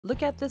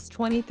Look at this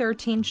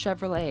 2013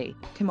 Chevrolet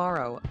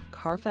Camaro.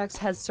 Carfax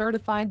has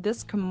certified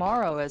this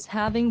Camaro as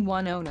having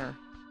one owner.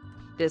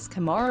 This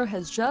Camaro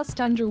has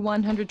just under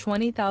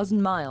 120,000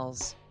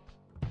 miles.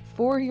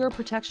 For your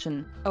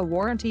protection, a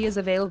warranty is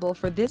available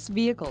for this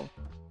vehicle.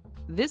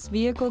 This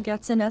vehicle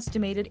gets an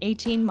estimated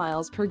 18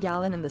 miles per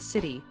gallon in the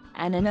city,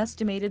 and an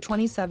estimated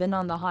 27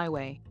 on the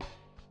highway.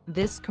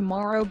 This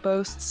Camaro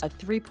boasts a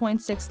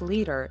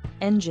 3.6-liter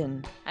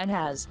engine, and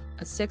has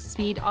a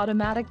 6-speed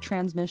automatic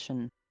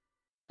transmission.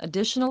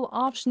 Additional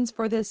options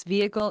for this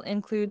vehicle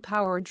include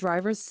power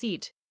driver's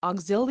seat,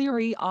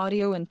 auxiliary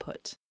audio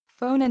input,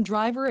 phone and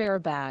driver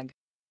airbag.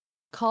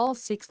 Call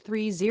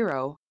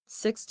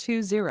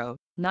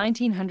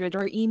 630-620-1900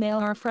 or email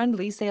our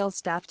friendly sales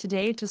staff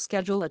today to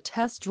schedule a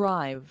test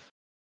drive.